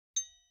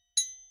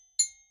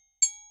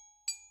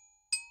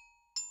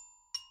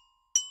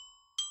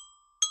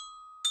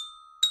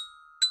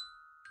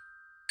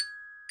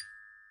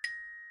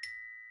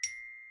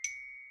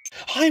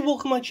Hi,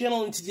 welcome to my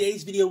channel. In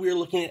today's video, we are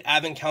looking at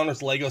Advent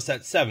Calendars Lego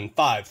Set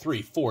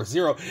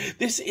 75340.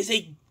 This is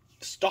a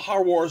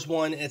Star Wars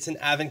one. It's an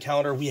Advent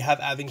calendar. We have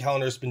Advent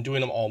calendars, been doing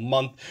them all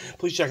month.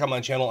 Please check out my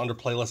channel under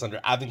playlist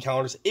under Advent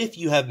calendars if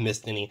you have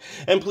missed any.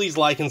 And please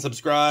like and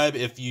subscribe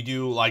if you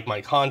do like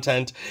my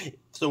content.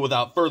 So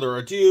without further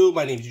ado,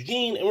 my name is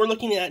Eugene, and we're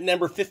looking at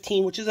number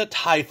 15, which is a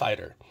TIE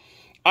Fighter.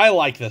 I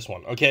like this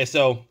one. Okay,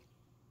 so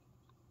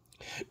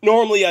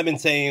normally I've been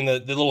saying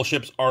that the little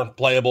ships aren't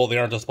playable, they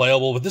aren't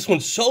displayable, but this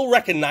one's so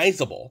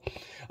recognizable.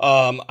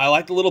 I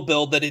like the little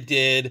build that it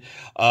did.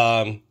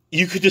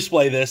 You could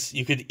display this.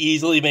 You could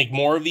easily make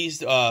more of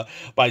these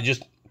by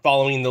just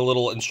following the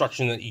little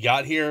instruction that you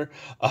got here.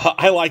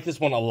 I like this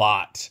one a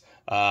lot.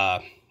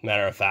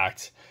 Matter of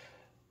fact.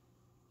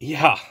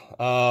 Yeah.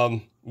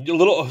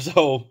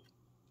 So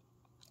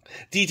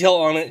detail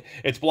on it,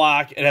 it's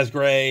black, it has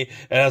gray, it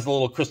has a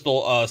little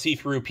crystal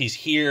see-through piece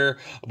here,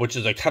 which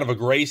is a kind of a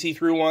gray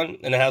see-through one,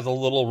 and it has a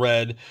little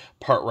red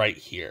part right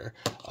here.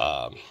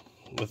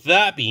 With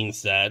that being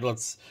said,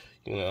 let's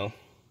aim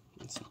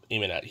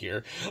it at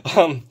here.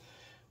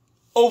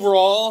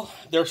 Overall,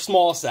 they're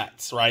small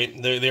sets, right?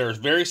 They're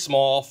very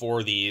small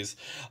for these,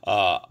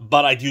 but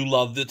I do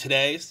love the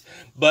today's.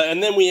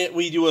 And then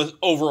we do an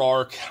over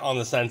arc on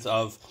the sense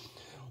of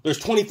there's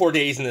 24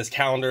 days in this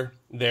calendar.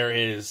 There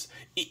is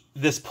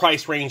this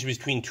price range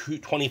between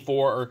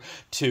 24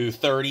 to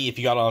 30 if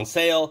you got it on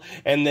sale,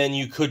 and then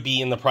you could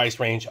be in the price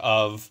range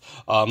of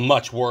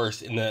much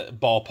worse, in the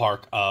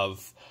ballpark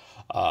of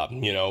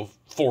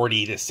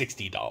 $40 to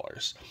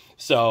 $60.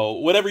 So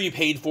whatever you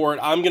paid for it,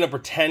 I'm gonna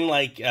pretend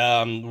like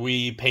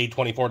we paid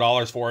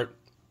 $24 for it.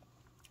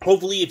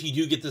 Hopefully, if you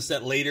do get this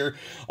set later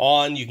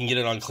on, you can get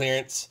it on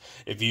clearance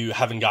if you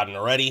haven't gotten it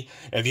already.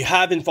 If you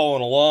have been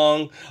following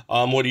along,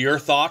 what are your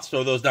thoughts?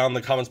 Throw those down in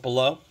the comments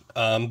below.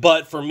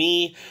 But for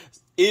me,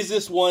 is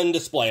this one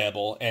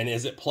displayable, and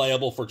is it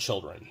playable for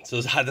children?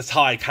 So that's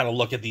how I kind of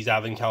look at these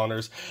Advent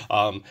calendars,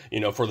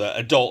 for the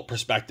adult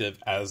perspective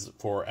as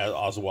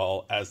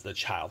well as the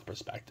child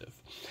perspective.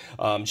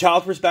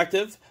 Child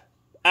perspective,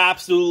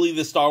 absolutely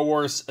the Star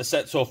Wars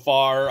set so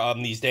far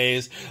these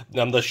days.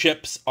 The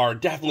ships are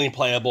definitely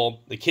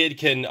playable. The kid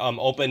can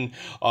open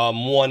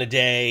one a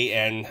day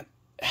and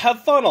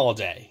have fun all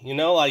day.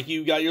 Like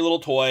you got your little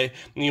toy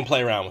and you can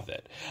play around with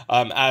it.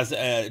 As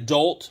an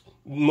adult,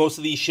 most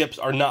of these ships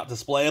are not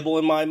displayable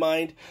in my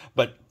mind,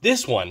 but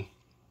this one,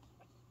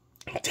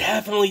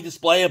 definitely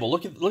displayable.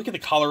 Look at the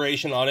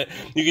coloration on it.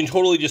 You can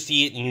totally just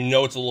see it, and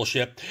it's a little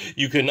ship.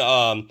 You can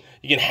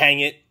hang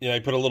it. You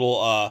put a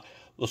little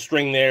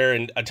string there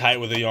and tie it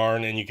with a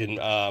yarn, and you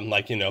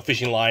can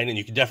fishing line, and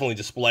you can definitely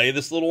display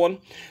this little one.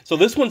 So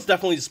this one's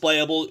definitely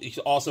displayable. You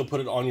can also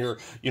put it on your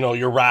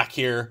your rack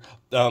here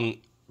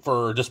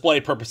for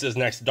display purposes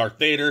next to Darth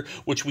Vader,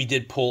 which we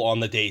did pull on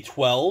the day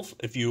 12.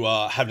 If you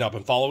have not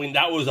been following,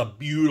 that was a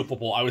beautiful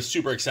pull. I was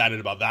super excited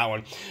about that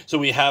one. So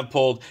we have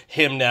pulled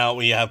him now.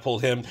 We have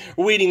pulled him.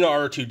 We're waiting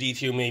on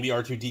R2-D2. Maybe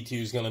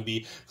R2-D2 is going to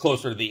be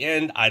closer to the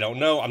end. I don't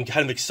know. I'm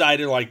kind of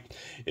excited. Like,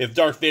 if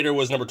Darth Vader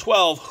was number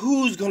 12,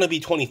 who's going to be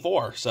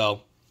 24?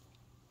 So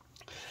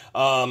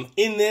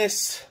in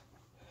this,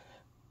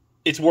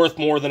 it's worth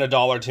more than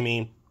 $1 to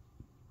me.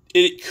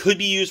 It could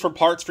be used for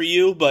parts for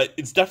you, but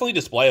it's definitely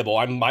displayable.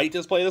 I might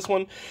display this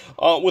one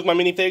with my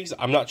minifigs.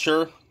 I'm not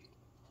sure.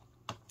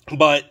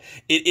 But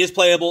it is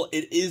playable,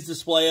 it is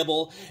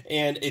displayable,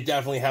 and it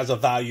definitely has a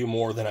value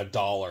more than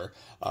 $1.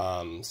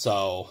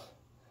 What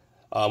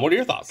are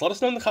your thoughts? Let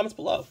us know in the comments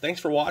below.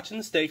 Thanks for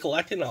watching. Stay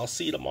collected, and I'll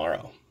see you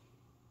tomorrow.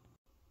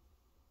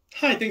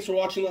 Hi, thanks for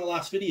watching that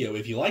last video.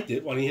 If you liked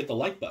it, why don't you hit the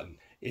like button?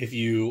 If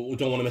you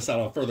don't want to miss out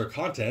on further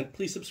content,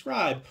 please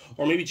subscribe,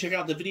 or maybe check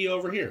out the video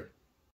over here.